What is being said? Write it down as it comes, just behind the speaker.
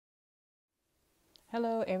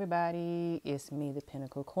Hello everybody, it's me, the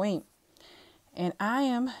Pentacle Queen, and I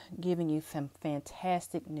am giving you some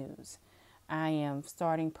fantastic news. I am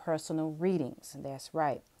starting personal readings. That's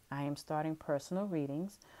right, I am starting personal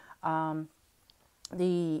readings.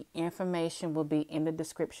 The information will be in the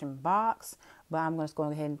description box, but I'm going to go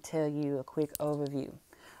ahead and tell you a quick overview.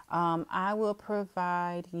 I will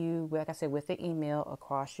provide you, like I said, with the email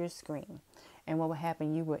across your screen. And what will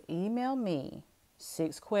happen, you will email me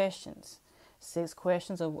 6 questions. 6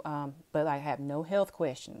 questions of, but I have no health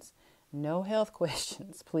questions. No health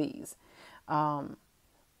questions, please. I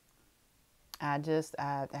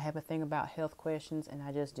have a thing about health questions, and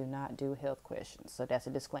I just do not do health questions. So that's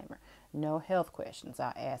a disclaimer. No health questions.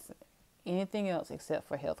 I ask anything else except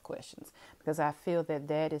for health questions, because I feel that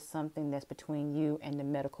that is something that's between you and the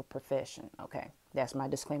medical profession. Okay, that's my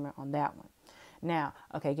disclaimer on that one. Now,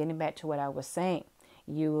 okay, getting back to what I was saying,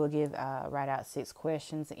 you will write out 6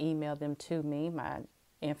 questions, email them to me. My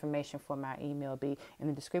information for my email will be in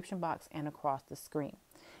the description box and across the screen.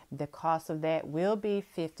 The cost of that will be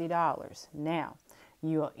 $50. Now,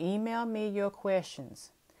 you'll email me your questions.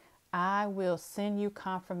 I will send you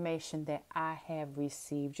confirmation that I have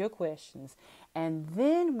received your questions, and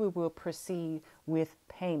then we will proceed with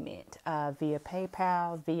payment via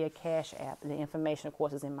PayPal, via Cash App. The information, of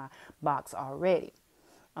course, is in my box already.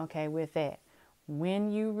 Okay, with that,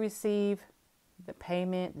 when you receive the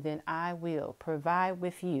payment, then I will provide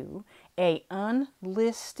with you a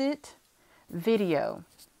unlisted video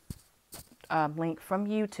link from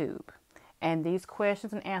YouTube. And these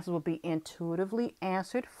questions and answers will be intuitively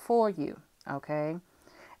answered for you. Okay.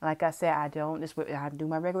 Like I said, I do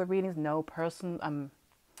my regular readings, no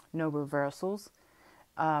no reversals,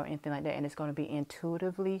 anything like that. And it's going to be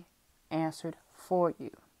intuitively answered for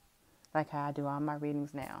you, like how I do all my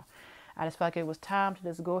readings now. I just felt like it was time to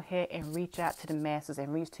just go ahead and reach out to the masses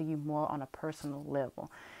and reach to you more on a personal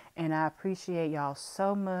level. And I appreciate y'all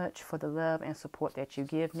so much for the love and support that you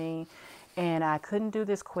give me. And I couldn't do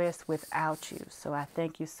this quest without you. So I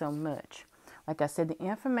thank you so much. Like I said, the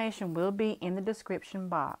information will be in the description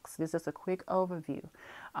box. This is a quick overview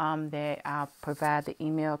that I'll provide the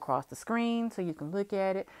email across the screen so you can look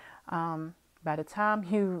at it. By the time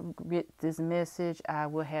you get this message, I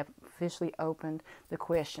will have officially opened the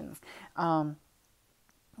questions.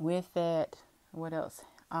 With that, what else?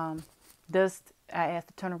 I asked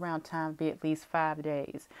the turnaround time be at least 5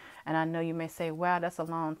 days. And I know you may say, wow, that's a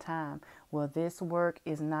long time. Well, this work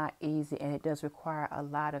is not easy, and it does require a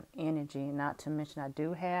lot of energy. Not to mention, I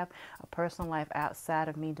do have a personal life outside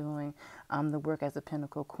of me doing the work as a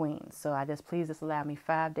Pentacle Queen. So please just allow me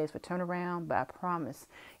 5 days for turnaround, but I promise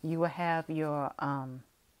you will have your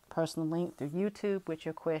personal link through YouTube with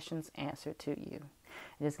your questions answered to you.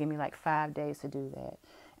 Just give me like 5 days to do that.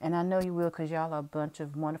 And I know you will, because y'all are a bunch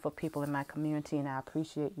of wonderful people in my community, and I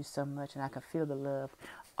appreciate you so much, and I can feel the love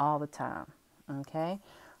all the time. Okay?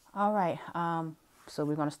 All right. So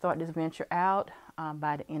we're going to start this venture out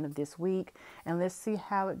by the end of this week, and let's see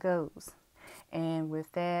how it goes. And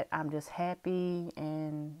with that, I'm just happy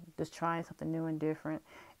and just trying something new and different,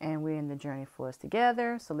 and we're in the journey for us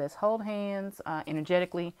together. So let's hold hands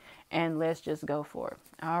energetically, and let's just go for it.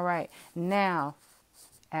 All right. Now,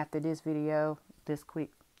 after this video, this quick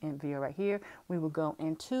video right here, we will go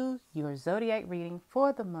into your zodiac reading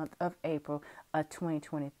for the month of April of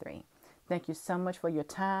 2023. Thank you so much for your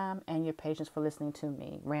time and your patience for listening to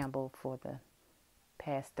me ramble for the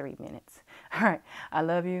past 3 minutes. All right, I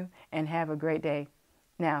love you and have a great day.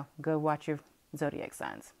 Now go watch your zodiac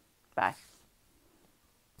signs. Bye.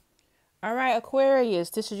 All right, Aquarius,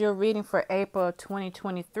 this is your reading for April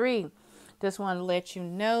 2023. Just want to let you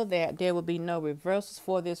know that there will be no reversals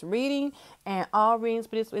for this reading, and all readings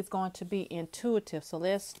for this is going to be intuitive. So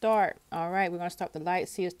let's start. All right, we're going to start the Light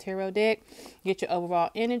Seers Tarot deck, get your overall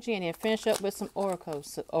energy, and then finish up with some Oracle.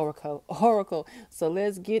 So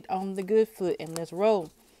let's get on the good foot and let's roll.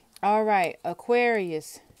 All right,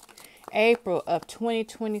 Aquarius, April of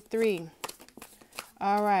 2023.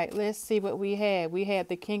 All right, let's see what we have. We have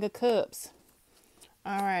the King of Cups.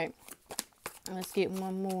 All right, let's get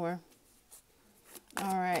one more.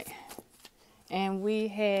 All right, and we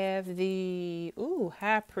have the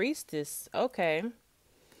High Priestess. Okay,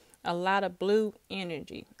 a lot of blue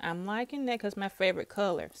energy. I'm liking that because my favorite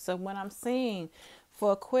color. So what I'm seeing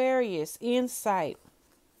for Aquarius, insight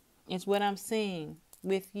is what I'm seeing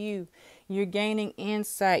with you. You're gaining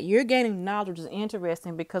insight. You're gaining knowledge, which is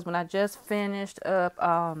interesting because when I just finished up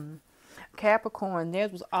Capricorn,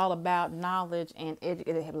 theirs was all about knowledge and it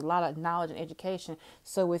had a lot of knowledge and education.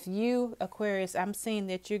 So with you, Aquarius, I'm seeing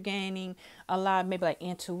that you're gaining a lot of maybe like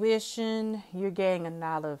intuition. You're gaining a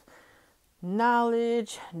lot of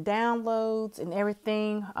knowledge, downloads, and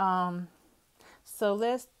everything. So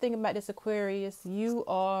let's think about this, Aquarius. You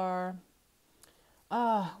are,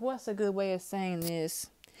 what's a good way of saying this?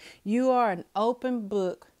 You are an open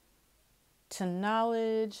book to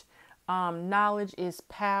knowledge. Knowledge is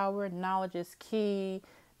power. Knowledge is key.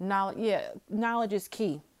 Knowledge is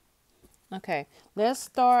key. Okay, let's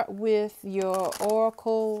start with your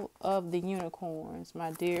Oracle of the Unicorns,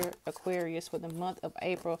 my dear Aquarius, for the month of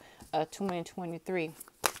April of 2023.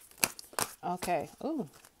 Okay,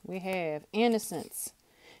 we have innocence.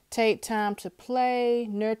 Take time to play,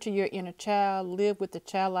 nurture your inner child, live with a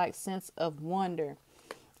childlike sense of wonder.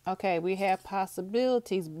 Okay, we have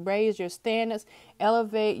possibilities. Raise your standards,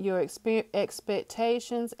 elevate your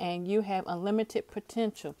expectations, and you have unlimited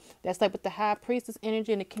potential. That's like with the High Priestess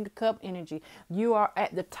energy and the King of Cup energy. You are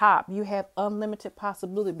at the top. You have unlimited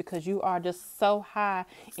possibility because you are just so high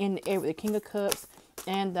in the air with the King of Cups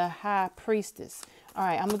and the High Priestess. All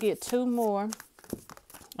right, I'm going to get two more.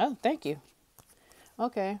 Oh, thank you.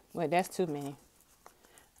 Okay, wait, that's too many.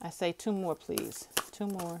 I say two more, please. Two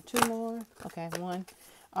more. Okay, one.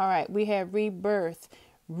 All right, we have rebirth.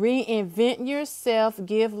 Reinvent yourself,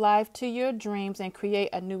 give life to your dreams, and create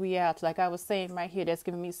a new reality. Like I was saying right here, that's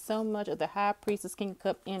giving me so much of the High Priestess King of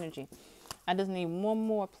Cup energy. I just need one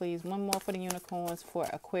more, please. One more for the unicorns for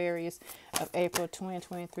Aquarius of April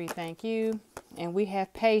 2023. Thank you. And we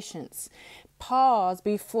have patience. Pause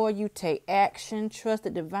before you take action. Trust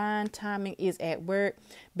that divine timing is at work.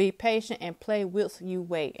 Be patient and play whilst you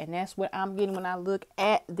wait. And that's what I'm getting when I look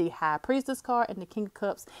at the High Priestess card and the King of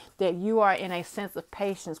Cups, that you are in a sense of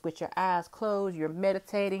patience with your eyes closed. You're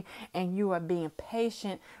meditating and you are being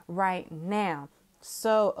patient right now.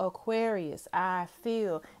 So Aquarius, I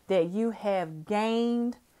feel that you have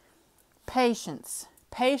gained patience.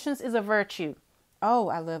 Patience is a virtue. Oh,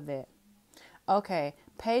 I love that. Okay.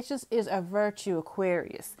 Patience is a virtue,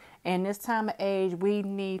 Aquarius. And this time of age, we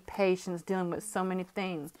need patience dealing with so many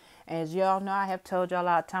things. As y'all know, I have told y'all a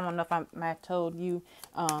lot of time. I don't know if I have told you,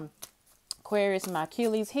 Aquarius, my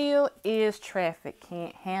Achilles heel is traffic.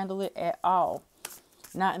 Can't handle it at all.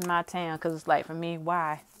 Not in my town, because it's like, for me,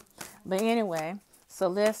 why? But anyway, so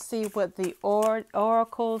let's see what the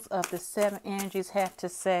oracles of the seven energies have to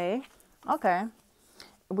say. Okay.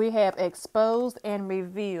 We have exposed and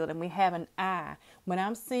revealed, and we have an eye. When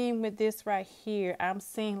I'm seeing with this right here, I'm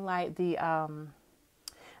seeing like the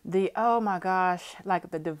oh my gosh, like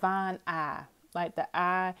the divine eye, like the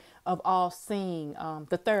eye of all seeing,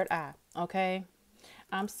 the third eye. Okay,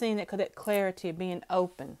 I'm seeing it because that clarity being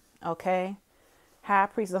open. Okay, High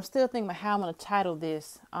Priestess. I'm still thinking about how I'm going to title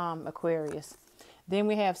this, Aquarius. Then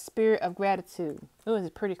we have spirit of gratitude. Oh,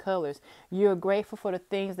 these pretty colors. You're grateful for the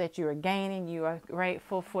things that you are gaining. You are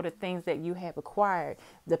grateful for the things that you have acquired.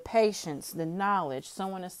 The patience, the knowledge,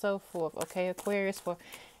 so on and so forth. Okay, Aquarius, for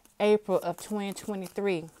April of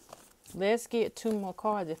 2023. Let's get two more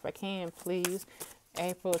cards if I can, please.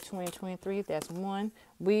 April 2023, that's one.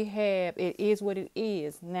 We have it is what it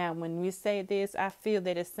is. Now, when we say this, I feel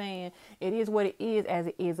that it's saying it is what it is, as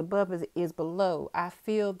it is above, as it is below. I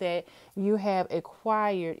feel that you have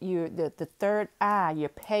acquired the third eye, your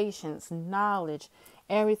patience, knowledge,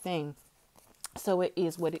 everything. So it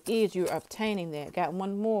is what it is. You're obtaining that. Got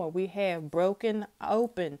one more. We have broken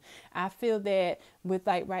open. I feel that with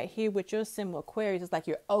like right here with your symbol Aquarius, it's like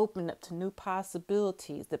you're open up to new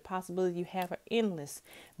possibilities. The possibilities you have are endless.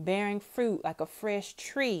 Bearing fruit like a fresh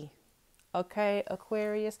tree. Okay,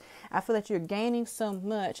 Aquarius. I feel that you're gaining so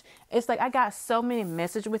much. It's like I got so many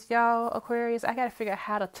messages with y'all, Aquarius. I got to figure out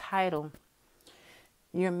how to title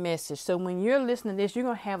your message. So when you're listening to this, you're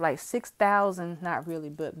going to have like 6,000, not really,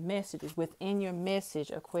 but messages within your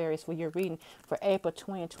message, Aquarius, for your reading for April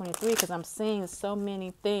 2023, because I'm seeing so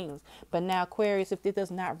many things. But now, Aquarius, if this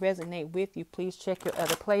does not resonate with you, please check your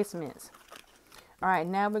other placements. All right,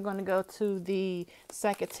 now we're going to go to the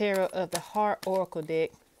Psychic Tarot of the Heart Oracle deck.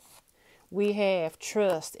 We have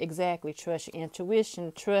trust, exactly, trust your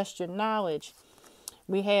intuition, trust your knowledge.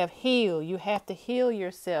 We have heal. You have to heal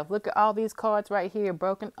yourself. Look at all these cards right here,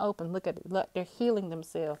 broken open. Look at it. Look, they're healing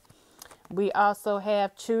themselves. We also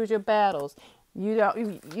have choose your battles.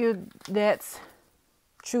 That's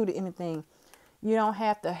true to anything. You don't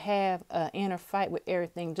have to have an inner fight with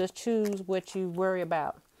everything. Just choose what you worry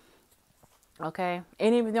about. Okay?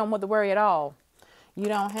 And even if you don't want to worry at all, you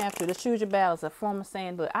don't have to. Just choose your battles. A form of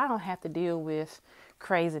saying, look, I don't have to deal with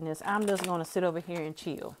craziness. I'm just going to sit over here and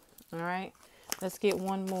chill. All right? Let's get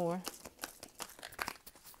one more.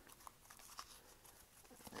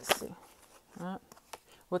 Let's see.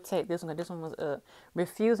 We'll take this one. This one was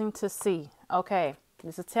refusing to see. Okay.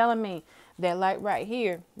 This is telling me that, like right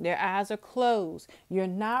here, their eyes are closed. You're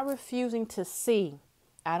not refusing to see.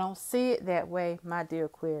 I don't see it that way, my dear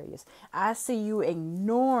Aquarius. I see you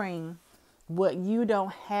ignoring what you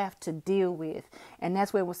don't have to deal with. And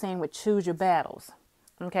that's what we're saying with choose your battles.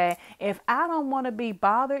 Okay? If I don't want to be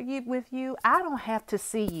bothered with you, I don't have to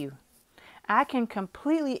see you. I can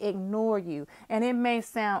completely ignore you. And it may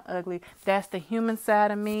sound ugly. That's the human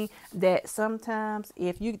side of me, that sometimes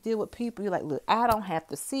if you deal with people, you're like, look, I don't have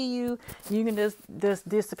to see you. You can just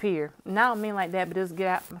disappear. And I don't mean like that, but just get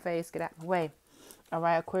out my face, get out my way. All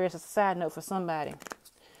right, Aquarius, it's a side note for somebody.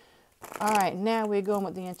 All right, now we're going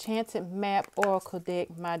with the Enchanted Map Oracle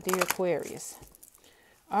deck, my dear Aquarius.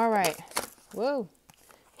 All right. Whoa.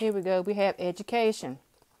 Here we go. We have education.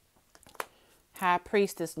 High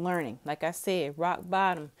Priestess, learning. Like I said, rock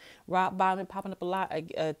bottom. Rock bottom popping up a lot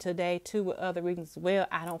today, too, with other reasons as well.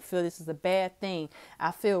 I don't feel this is a bad thing.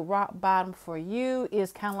 I feel rock bottom for you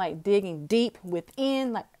is kind of like digging deep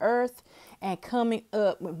within, like earth, and coming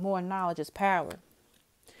up with more knowledge is power.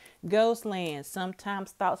 Ghost land.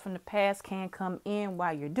 Sometimes thoughts from the past can come in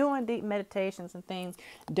while you're doing deep meditations and things.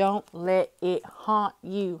 Don't let it haunt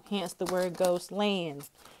you. Hence the word ghost land.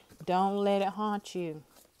 Don't let it haunt you.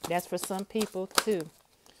 That's for some people too.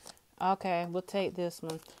 Okay, we'll take this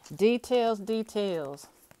one. Details, details.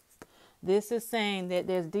 This is saying that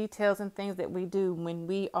there's details and things that we do when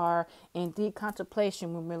we are in deep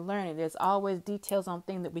contemplation, when we're learning. There's always details on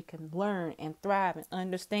things that we can learn and thrive and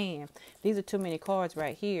understand. These are too many cards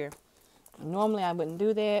right here. Normally I wouldn't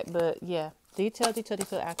do that, but yeah. Detail, detail,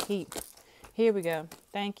 detail, I keep. Here we go.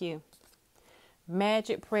 Thank you.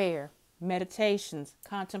 Magic prayer, meditations,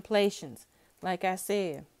 contemplations. Like I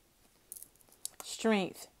said.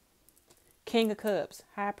 Strength. King of Cups.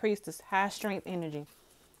 High Priestess. High strength energy.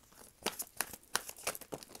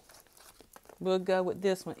 We'll go with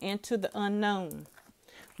this one. Into the unknown.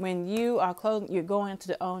 When you are closing, you're going into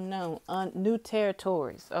the unknown. New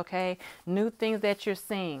territories. Okay. New things that you're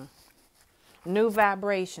seeing. New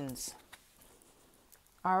vibrations.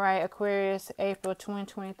 All right. Aquarius, April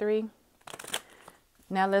 2023.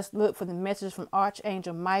 Now let's look for the message from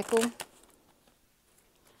Archangel Michael.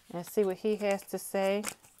 And see what he has to say,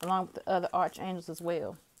 along with the other archangels as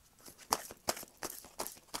well.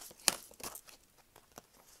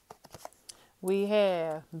 We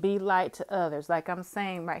have be light to others. Like I'm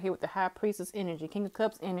saying right here with the High Priestess energy, King of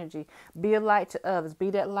Cups energy. Be a light to others. Be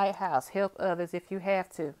that lighthouse. Help others if you have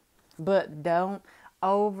to. But don't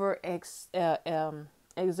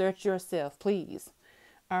exert yourself, please.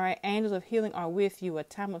 All right, angels of healing are with you. A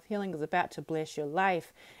time of healing is about to bless your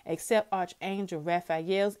life. Accept Archangel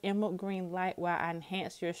Raphael's emerald green light while I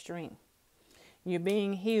enhance your strength. You're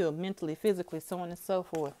being healed mentally, physically, so on and so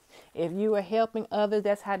forth. If you are helping others,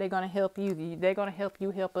 that's how they're going to help you. They're going to help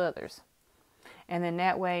you help others. And then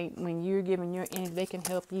that way, when you're giving your energy, they can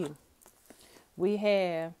help you. We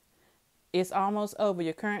have, it's almost over.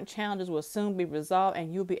 Your current challenges will soon be resolved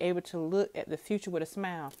and you'll be able to look at the future with a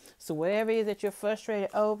smile. So whatever it is that you're frustrated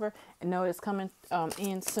over, know it's coming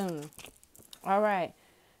in soon. All right.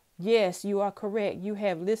 Yes, you are correct. You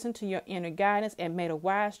have listened to your inner guidance and made a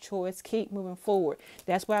wise choice. Keep moving forward.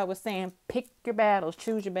 That's why I was saying pick your battles,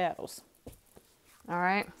 choose your battles. All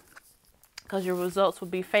right. Because your results will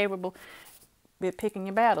be favorable with picking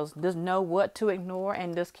your battles. Just know what to ignore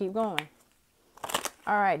and just keep going.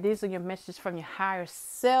 All right, these are your messages from your higher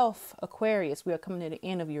self, Aquarius. We are coming to the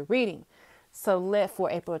end of your reading. So for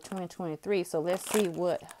April 2023. So let's see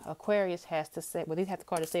what Aquarius has to say. Well, these have the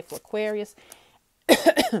card to say for Aquarius.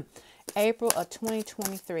 April of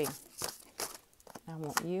 2023. I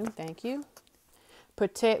want you. Thank you.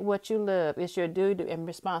 Protect what you love. It's your duty and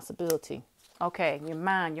responsibility. Okay, your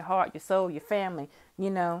mind, your heart, your soul, your family. You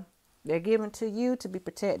know, they're given to you to be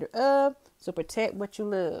protected of. So protect what you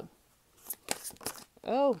love.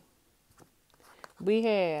 Oh, we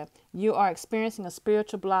have, you are experiencing a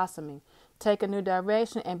spiritual blossoming. Take a new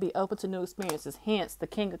direction and be open to new experiences. Hence, the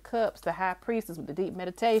King of Cups, the High Priestess with the deep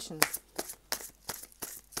meditations.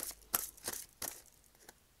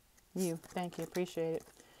 You, thank you, appreciate it.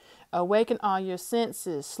 Awaken all your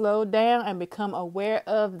senses. Slow down and become aware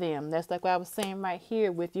of them. That's like what I was saying right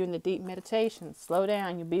here with you in the deep meditations. Slow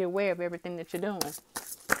down, you be aware of everything that you're doing.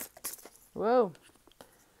 Whoa.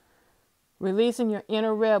 Releasing your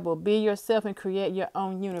inner rebel. Be yourself and create your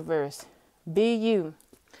own universe. Be you.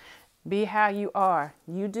 Be how you are.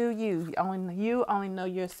 You do you. You only know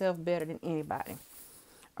yourself better than anybody.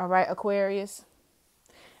 All right, Aquarius.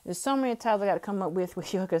 There's so many times I got to come up with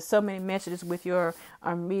you because so many messages with your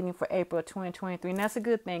reading for April 2023. And that's a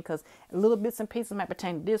good thing because little bits and pieces might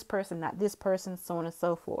pertain to this person, not this person, so on and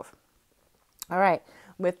so forth. All right.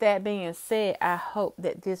 With that being said, I hope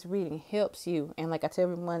that this reading helps you. And like I tell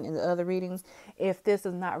everyone in the other readings, if this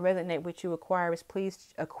does not resonate with you, Aquarius,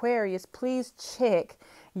 please check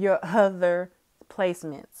your other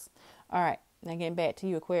placements. All right. Now getting back to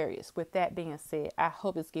you, Aquarius. With that being said, I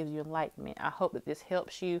hope this gives you enlightenment. I hope that this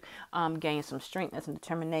helps you gain some strength and some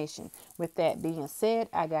determination. With that being said,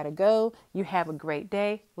 I gotta go. You have a great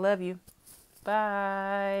day. Love you.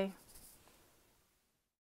 Bye.